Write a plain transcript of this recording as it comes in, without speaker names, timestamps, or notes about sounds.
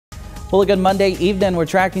Well, a good Monday evening. We're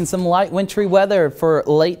tracking some light wintry weather for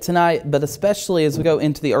late tonight, but especially as we go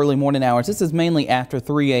into the early morning hours. This is mainly after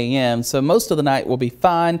 3 a.m., so most of the night will be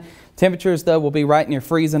fine. Temperatures, though, will be right near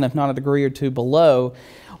freezing, if not a degree or two below.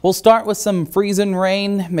 We'll start with some freezing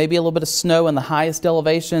rain, maybe a little bit of snow in the highest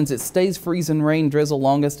elevations. It stays freezing rain, drizzle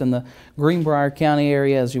longest in the Greenbrier County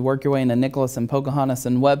area as you work your way into Nicholas and Pocahontas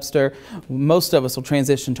and Webster. Most of us will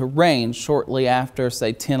transition to rain shortly after,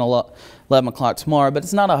 say, 10, 11 o'clock tomorrow, but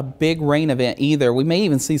it's not a big rain event either. We may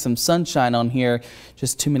even see some sunshine on here,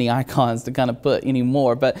 just too many icons to kind of put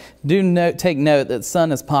anymore. But take note that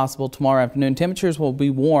sun is possible tomorrow afternoon. Temperatures will be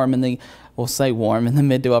warm in the we'll say warm in the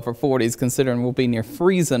mid to upper 40s, considering we'll be near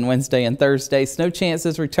freezing Wednesday and Thursday. Snow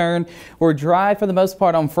chances return. We're dry for the most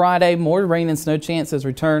part on Friday. More rain and snow chances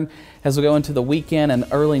return as we go into the weekend and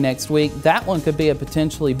early next week. That one could be a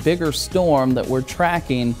potentially bigger storm that we're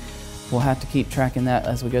tracking. We'll have to keep tracking that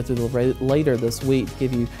as we go through later this week to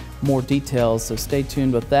give you more details, so stay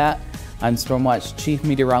tuned with that. I'm Stormwatch Chief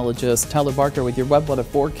Meteorologist Tyler Barker with your Web Weather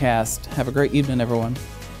forecast. Have a great evening, everyone.